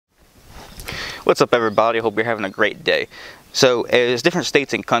What's up, everybody? Hope you're having a great day. So as different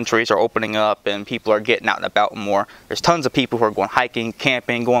states and countries are opening up and people are getting out and about more, there's tons of people who are going hiking,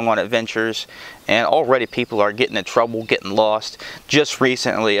 camping, going on adventures, and already people are getting in trouble, getting lost. Just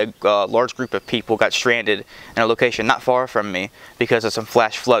recently, a large group of people got stranded in a location not far from me because of some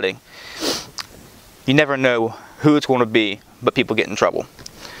flash flooding. You never know who it's going to be, but people get in trouble.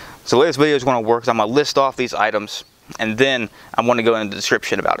 So the way this video is going to work is I'm going to list off these items, and then I'm going to go into the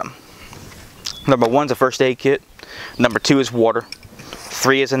description about them. Number 1 is a first aid kit. Number 2 is water.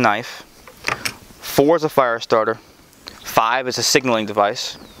 3 is a knife. 4 is a fire starter. 5 is a signaling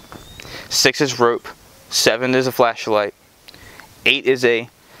device. 6 is rope. 7 is a flashlight. 8 is a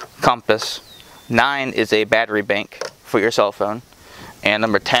compass. 9 is a battery bank for your cell phone. And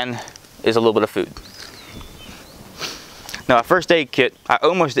number 10 is a little bit of food. Now, a first aid kit, I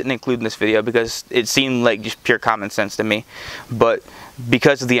almost didn't include in this video because it seemed like just pure common sense to me, but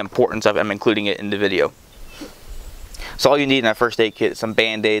because of the importance of it, I'm including it in the video. So all you need in a first aid kit is some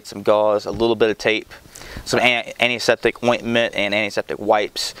band-aids, some gauze, a little bit of tape, some antiseptic ointment and antiseptic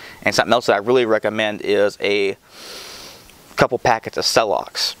wipes, and something else that I really recommend is a couple packets of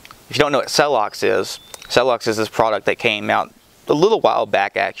Celox. If you don't know what Celox is this product that came out a little while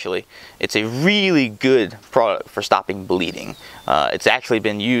back actually. It's a really good product for stopping bleeding. It's actually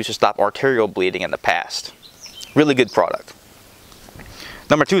been used to stop arterial bleeding in the past. Really good product.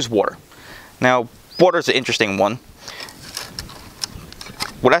 Number 2 is water. Now, water is an interesting one.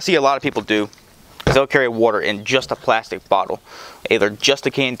 What I see a lot of people do is they'll carry water in just a plastic bottle, either just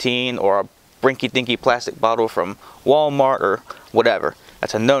a canteen or a rinky-dinky plastic bottle from Walmart or whatever.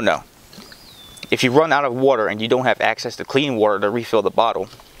 That's a no-no. If you run out of water and you don't have access to clean water to refill the bottle,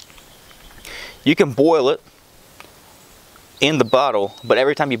 you can boil it in the bottle, but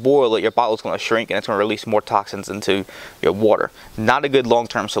every time you boil it, your bottle is going to shrink and it's going to release more toxins into your water. Not a good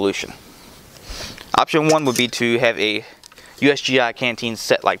long-term solution. Option 1 would be to have a USGI canteen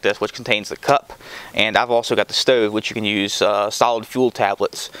set like this, which contains the cup, and I've also got the stove, which you can use solid fuel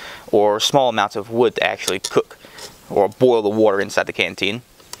tablets or small amounts of wood to actually cook or boil the water inside the canteen.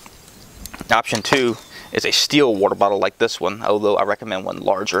 Option 2 is a steel water bottle like this one, although I recommend one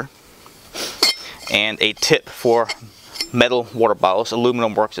larger. And a tip for metal water bottles,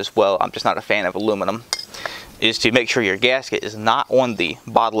 aluminum works as well, I'm just not a fan of aluminum, is to make sure your gasket is not on the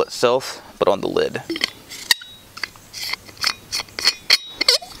bottle itself, but on the lid.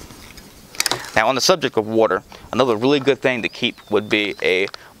 Now, on the subject of water, another really good thing to keep would be a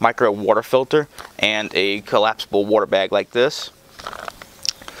micro water filter and a collapsible water bag like this.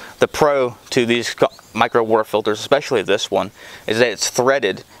 The pro to these micro water filters, especially this one, is that it's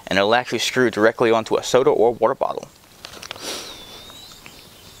threaded and it'll actually screw directly onto a soda or water bottle.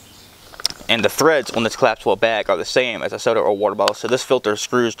 And the threads on this collapsible bag are the same as a soda or water bottle, so this filter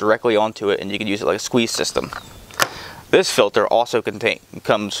screws directly onto it and you can use it like a squeeze system. This filter also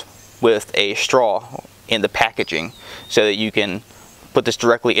comes with a straw in the packaging so that you can put this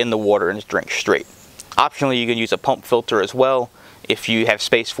directly in the water and just drink straight. Optionally, you can use a pump filter as well if you have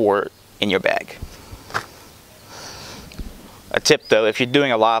space for it in your bag. A tip though, if you're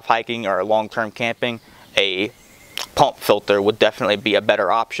doing a lot of hiking or long-term camping, a pump filter would definitely be a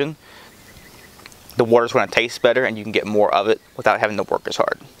better option. The water's going to taste better and you can get more of it without having to work as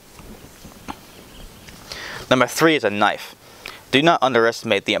hard. Number 3 is a knife. Do not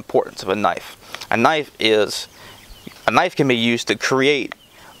underestimate the importance of a knife. A knife can be used to create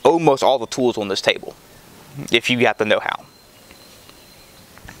almost all the tools on this table, if you have the know-how.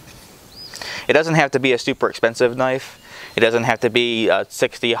 It doesn't have to be a super expensive knife. It doesn't have to be a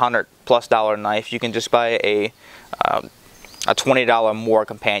 $60, $100+ knife. You can just buy a $20 more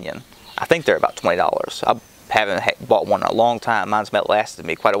companion. I think they're about $20. I haven't bought one in a long time. Mine's lasted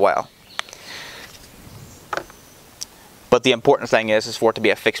me quite a while. But the important thing is for it to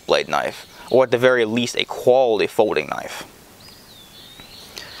be a fixed blade knife, or at the very least a quality folding knife.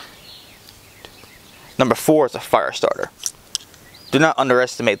 Number 4 is a fire starter. Do not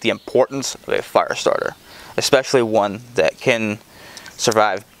underestimate the importance of a fire starter, especially one that can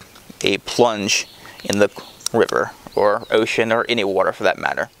survive a plunge in the river or ocean or any water for that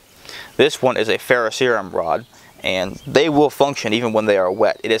matter. This one is a ferrocerium rod, and they will function even when they are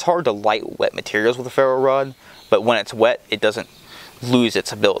wet. It is hard to light wet materials with a ferro rod, but when it's wet, it doesn't lose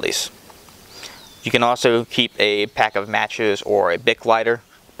its abilities. You can also keep a pack of matches or a Bic lighter.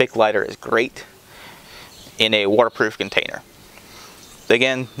 Bic lighter is great in a waterproof container.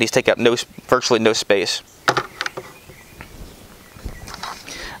 Again, these take up virtually no space.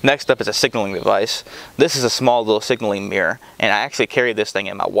 Next up is a signaling device. This is a small little signaling mirror, and I actually carry this thing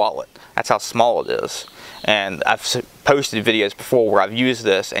in my wallet. That's how small it is. And I've posted videos before where I've used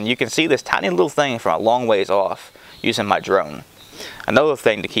this, and you can see this tiny little thing from a long ways off using my drone. Another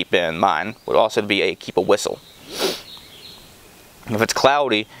thing to keep in mind would also be keep a whistle. If it's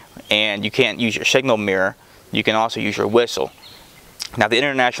cloudy and you can't use your signal mirror, you can also use your whistle. Now the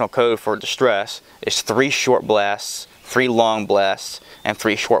international code for distress is 3 short blasts, 3 long blasts, and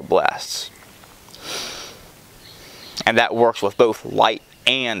 3 short blasts. And that works with both light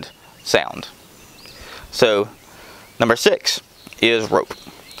and sound. So number 6 is rope.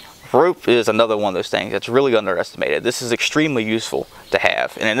 Rope is another one of those things that's really underestimated. This is extremely useful to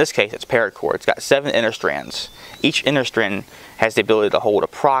have, and in this case it's paracord. It's got 7 inner strands. Each inner strand has the ability to hold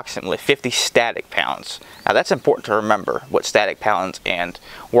approximately 50 static pounds. Now that's important to remember what static pounds and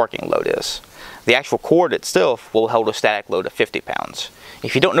working load is. The actual cord itself will hold a static load of 50 pounds.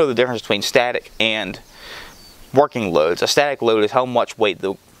 If you don't know the difference between static and working loads, a static load is how much weight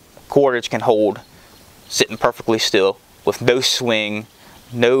the cordage can hold sitting perfectly still with no swing,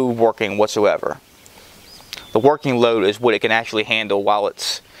 no working whatsoever. The working load is what it can actually handle while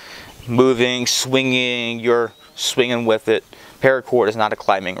it's moving, swinging, you're swinging with it. Paracord is not a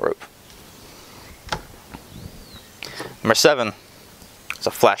climbing rope. Number 7 is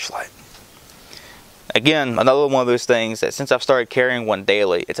a flashlight. Again, another one of those things that since I've started carrying one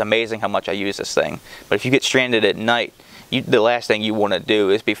daily, it's amazing how much I use this thing. But if you get stranded at night, the last thing you want to do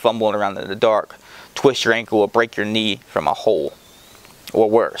is be fumbling around in the dark, twist your ankle or break your knee from a hole, or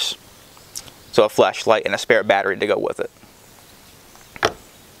worse. So a flashlight and a spare battery to go with it.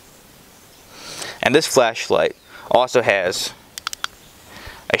 And this flashlight also has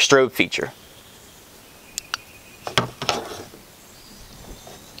a strobe feature.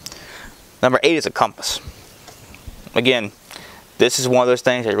 Number 8 is a compass. Again, this is one of those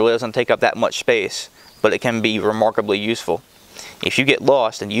things that really doesn't take up that much space, but it can be remarkably useful. If you get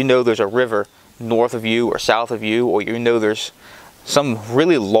lost and you know there's a river north of you or south of you, or you know there's some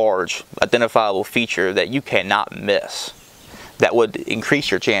really large identifiable feature that you cannot miss that would increase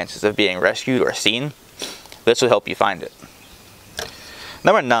your chances of being rescued or seen, this will help you find it.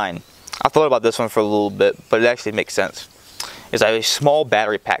 Number 9, I thought about this one for a little bit, but it actually makes sense, is a small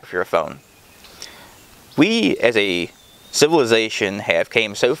battery pack for your phone. We as a civilization have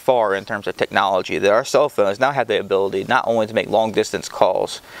came so far in terms of technology that our cell phones now have the ability not only to make long distance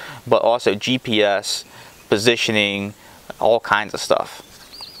calls, but also GPS, positioning, all kinds of stuff.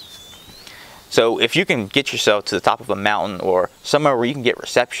 So if you can get yourself to the top of a mountain or somewhere where you can get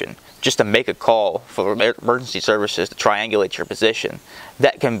reception just to make a call for emergency services to triangulate your position,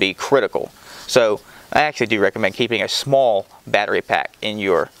 that can be critical. So I actually do recommend keeping a small battery pack in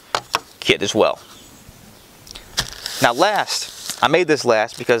your kit as well. Now last, I made this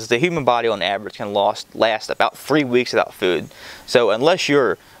last because the human body on average can last about 3 weeks without food. So unless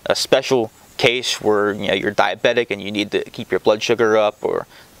you're a special case where you're diabetic and you need to keep your blood sugar up, or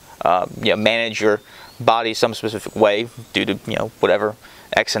manage your body some specific way due to whatever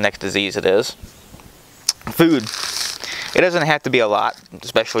X and X disease it is, food, it doesn't have to be a lot,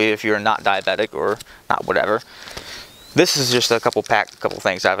 especially if you're not diabetic or not whatever. This is just a couple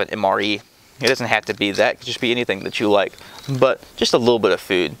things. I have an MRE. It doesn't have to be that. It could just be anything that you like, but just a little bit of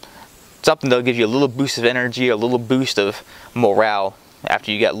food, something that'll give you a little boost of energy, a little boost of morale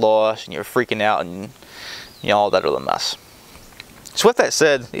after you get lost and you're freaking out and all that other mess. So with that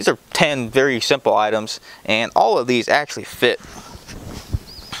said, these are 10 very simple items, and all of these actually fit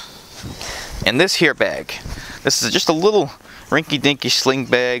in this here bag. This is just a little rinky-dinky sling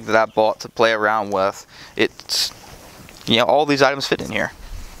bag that I bought to play around with. It's, all these items fit in here.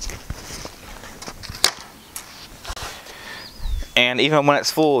 And even when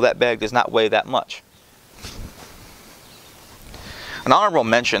it's full, that bag does not weigh that much. An honorable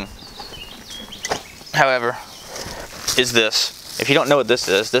mention, however, is this. If you don't know what this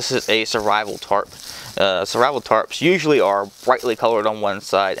is a survival tarp. Survival tarps usually are brightly colored on one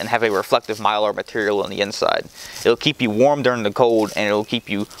side and have a reflective mylar material on the inside. It'll keep you warm during the cold, and it'll keep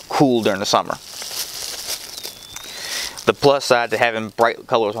you cool during the summer. The plus side to having bright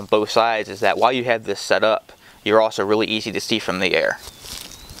colors on both sides is that while you have this set up, you're also really easy to see from the air.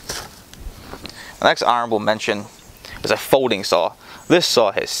 The next honorable mention is a folding saw. This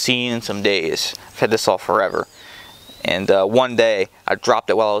saw has seen some days. I've had this saw forever. And one day I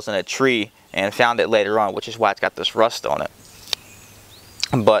dropped it while I was in a tree and found it later on, which is why it's got this rust on it.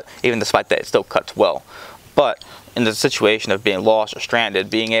 But even despite that, it still cuts well. But in the situation of being lost or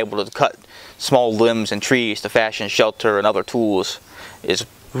stranded, being able to cut small limbs and trees to fashion shelter and other tools is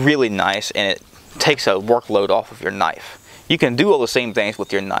really nice, and it takes a workload off of your knife. You can do all the same things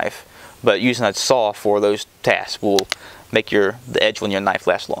with your knife, but using a saw for those tasks will make the edge on your knife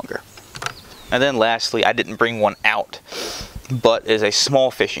last longer. And then lastly, I didn't bring one out, but is a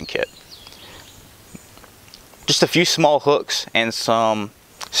small fishing kit. Just a few small hooks and some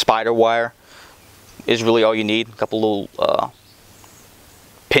spider wire is really all you need. A couple little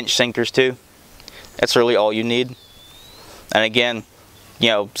pinch sinkers too. That's really all you need. And again, you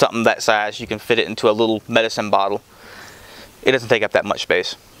know, something that size, you can fit it into a little medicine bottle. It doesn't take up that much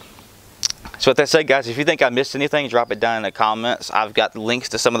space. So with that said, guys, if you think I missed anything, drop it down in the comments. I've got links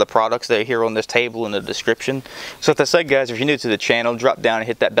to some of the products that are here on this table in the description. So with that said, guys, if you're new to the channel, drop down and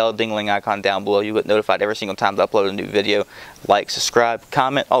hit that bell ding-a-ling icon down below. You get notified every single time that I upload a new video. Like, subscribe,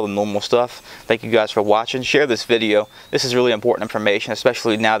 comment, all the normal stuff. Thank you guys for watching. Share this video. This is really important information,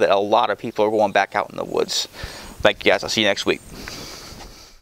 especially now that a lot of people are going back out in the woods. Thank you guys. I'll see you next week.